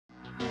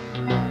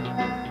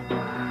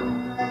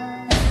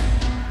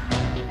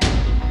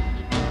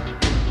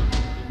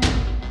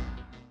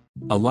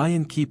A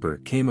lion keeper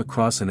came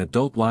across an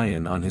adult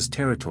lion on his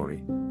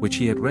territory, which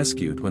he had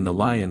rescued when the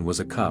lion was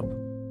a cub.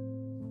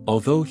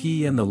 Although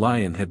he and the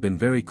lion had been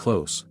very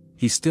close,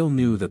 he still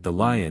knew that the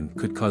lion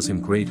could cause him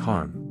great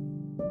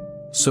harm.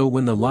 So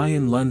when the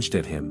lion lunged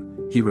at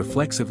him, he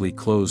reflexively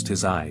closed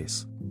his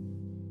eyes.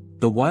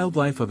 The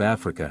wildlife of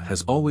Africa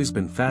has always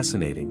been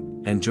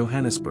fascinating, and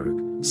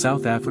Johannesburg,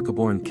 South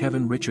Africa-born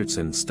Kevin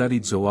Richardson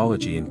studied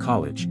zoology in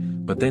college,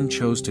 but then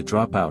chose to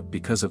drop out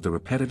because of the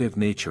repetitive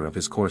nature of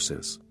his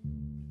courses.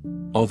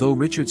 Although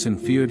Richardson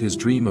feared his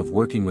dream of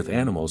working with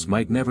animals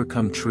might never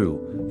come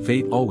true,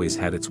 fate always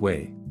had its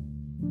way.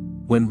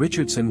 When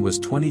Richardson was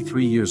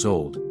 23 years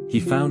old, he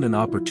found an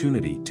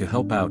opportunity to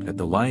help out at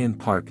the lion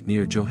park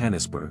near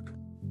Johannesburg.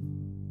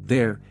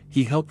 There,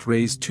 he helped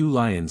raise 2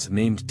 lions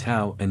named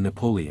Tao and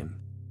Napoleon.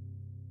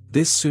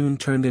 This soon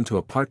turned into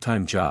a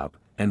part-time job,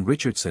 and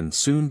Richardson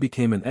soon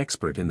became an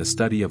expert in the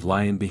study of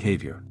lion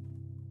behavior.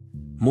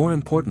 More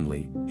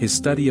importantly, his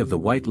study of the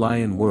white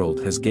lion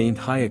world has gained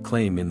high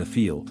acclaim in the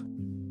field.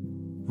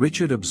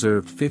 Richard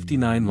observed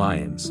 59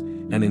 lions,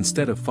 and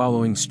instead of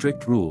following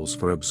strict rules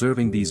for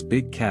observing these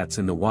big cats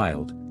in the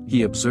wild,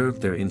 he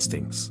observed their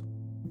instincts.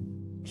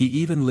 He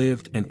even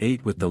lived and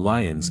ate with the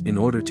lions in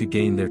order to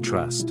gain their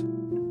trust.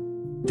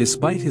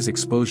 Despite his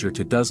exposure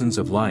to dozens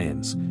of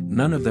lions,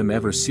 none of them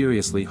ever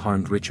seriously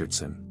harmed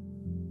Richardson.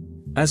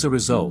 As a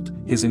result,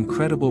 his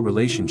incredible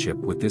relationship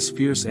with this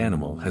fierce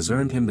animal has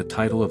earned him the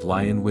title of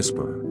Lion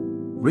Whisperer.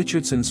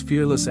 Richardson's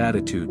fearless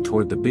attitude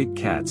toward the big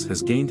cats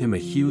has gained him a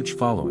huge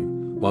following,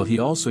 while he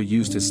also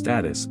used his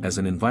status as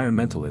an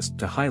environmentalist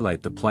to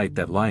highlight the plight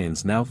that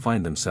lions now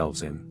find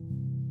themselves in.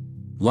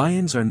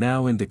 Lions are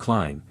now in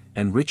decline,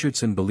 and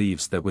Richardson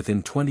believes that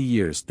within 20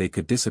 years they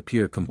could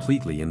disappear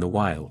completely in the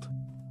wild.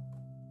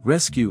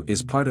 Rescue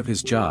is part of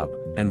his job,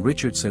 and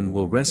Richardson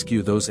will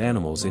rescue those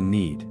animals in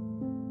need.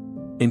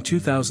 In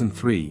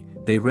 2003,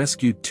 they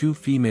rescued 2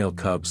 female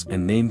cubs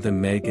and named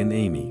them Meg and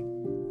Amy.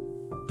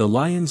 The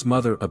lion's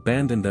mother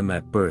abandoned them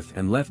at birth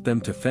and left them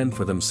to fend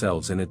for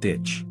themselves in a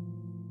ditch.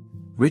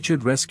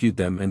 Richard rescued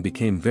them and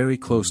became very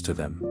close to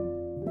them.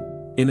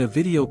 In a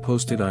video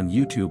posted on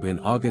YouTube in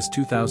August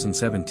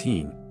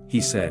 2017, he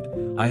said,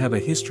 "I have a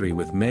history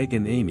with Meg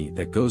and Amy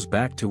that goes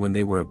back to when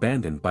they were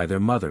abandoned by their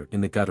mother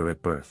in the gutter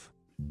at birth."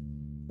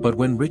 But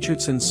when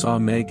Richardson saw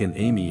Meg and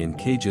Amy in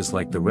cages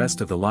like the rest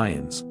of the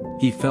lions,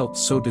 he felt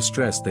so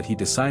distressed that he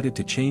decided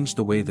to change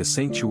the way the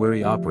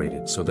sanctuary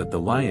operated so that the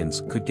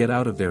lions could get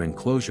out of their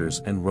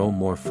enclosures and roam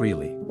more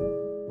freely.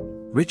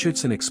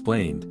 Richardson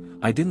explained,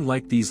 "I didn't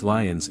like these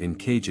lions in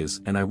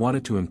cages and I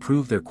wanted to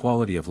improve their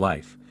quality of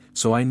life,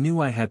 so I knew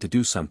I had to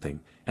do something,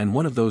 and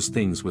one of those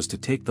things was to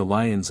take the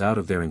lions out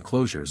of their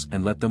enclosures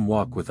and let them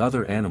walk with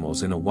other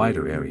animals in a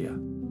wider area."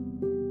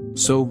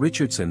 So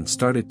Richardson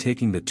started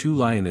taking the 2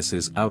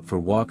 lionesses out for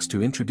walks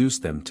to introduce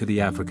them to the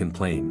African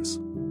plains.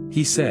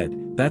 He said,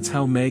 "That's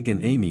how Meg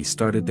and Amy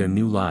started their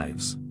new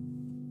lives.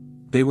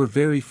 They were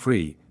very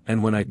free,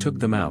 and when I took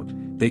them out,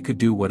 they could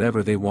do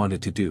whatever they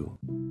wanted to do."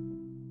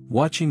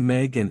 Watching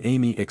Meg and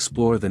Amy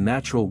explore the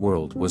natural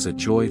world was a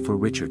joy for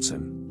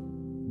Richardson.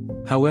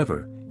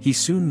 However, he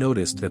soon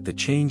noticed that the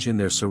change in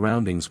their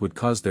surroundings would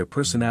cause their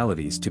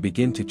personalities to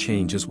begin to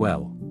change as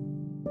well.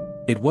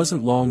 It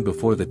wasn't long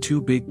before the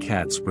 2 big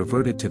cats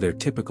reverted to their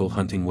typical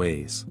hunting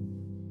ways.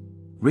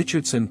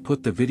 Richardson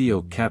put the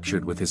video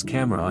captured with his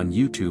camera on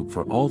YouTube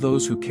for all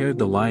those who cared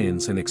the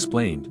lions and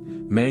explained,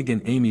 "Meg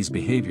and Amy's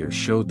behavior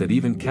showed that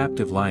even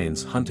captive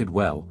lions hunted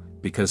well,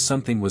 because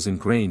something was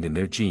ingrained in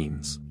their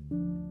genes."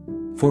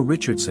 For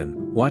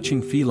Richardson,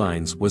 watching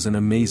felines was an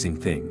amazing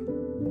thing.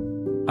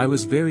 "I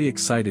was very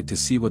excited to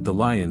see what the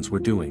lions were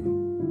doing.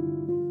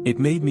 It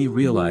made me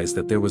realize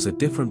that there was a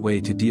different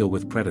way to deal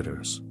with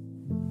predators.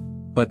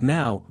 But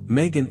now,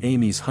 Meg and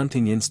Amy's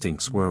hunting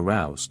instincts were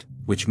aroused,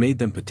 which made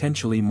them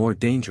potentially more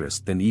dangerous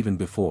than even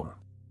before."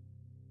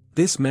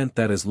 This meant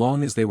that as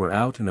long as they were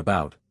out and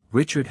about,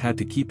 Richard had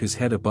to keep his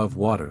head above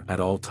water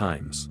at all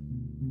times.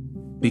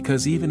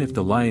 Because even if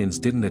the lions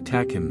didn't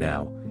attack him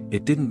now,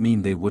 it didn't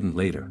mean they wouldn't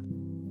later.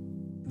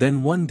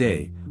 Then one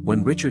day,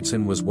 when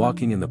Richardson was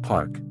walking in the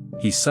park,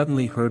 he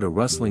suddenly heard a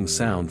rustling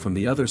sound from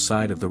the other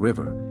side of the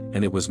river,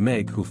 and it was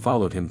Meg who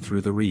followed him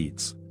through the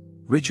reeds.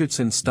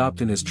 Richardson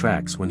stopped in his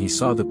tracks when he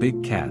saw the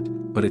big cat,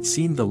 but it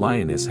seemed the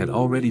lioness had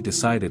already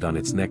decided on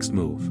its next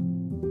move.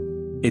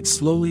 It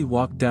slowly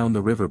walked down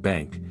the river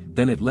bank,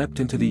 then it leapt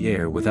into the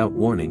air without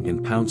warning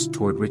and pounced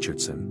toward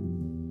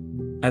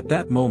Richardson. At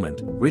that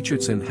moment,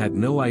 Richardson had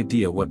no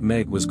idea what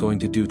Meg was going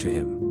to do to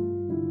him.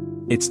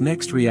 Its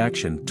next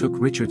reaction took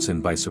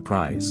Richardson by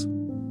surprise.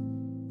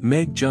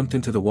 Meg jumped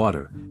into the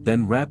water,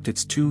 then wrapped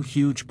its 2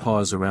 huge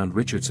paws around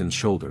Richardson's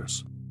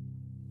shoulders.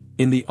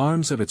 In the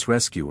arms of its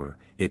rescuer,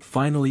 it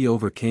finally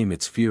overcame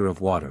its fear of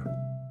water.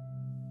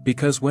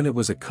 Because when it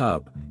was a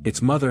cub,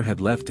 its mother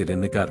had left it in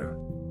the gutter.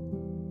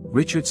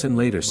 Richardson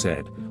later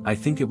said, "I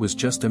think it was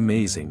just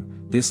amazing,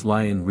 this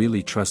lion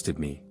really trusted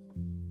me."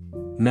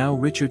 Now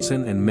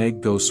Richardson and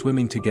Meg go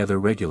swimming together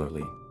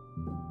regularly.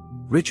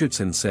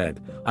 Richardson said,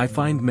 "I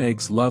find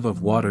Meg's love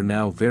of water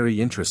now very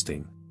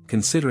interesting,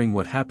 considering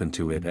what happened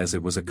to it as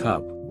it was a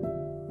cub.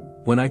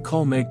 When I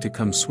call Meg to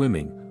come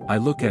swimming, I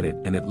look at it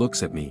and it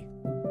looks at me.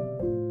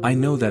 I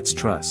know that's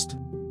trust.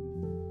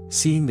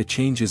 Seeing the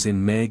changes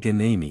in Meg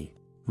and Amy,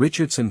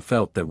 Richardson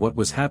felt that what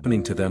was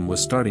happening to them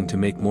was starting to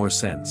make more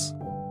sense.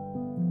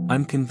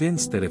 I'm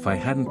convinced that if I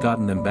hadn't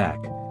gotten them back,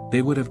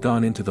 they would have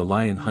gone into the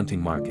lion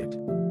hunting market.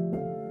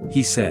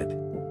 He said.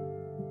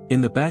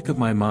 In the back of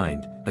my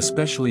mind,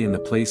 especially in the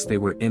place they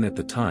were in at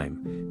the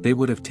time, they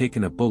would have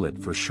taken a bullet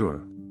for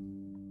sure.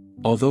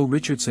 Although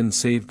Richardson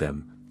saved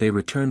them, they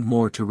returned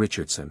more to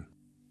Richardson.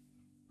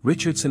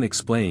 Richardson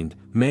explained,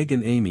 Meg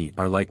and Amy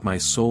are like my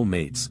soul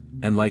mates,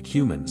 and like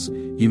humans,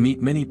 you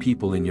meet many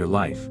people in your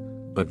life,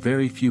 but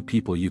very few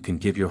people you can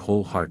give your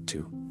whole heart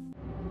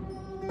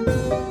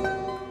to.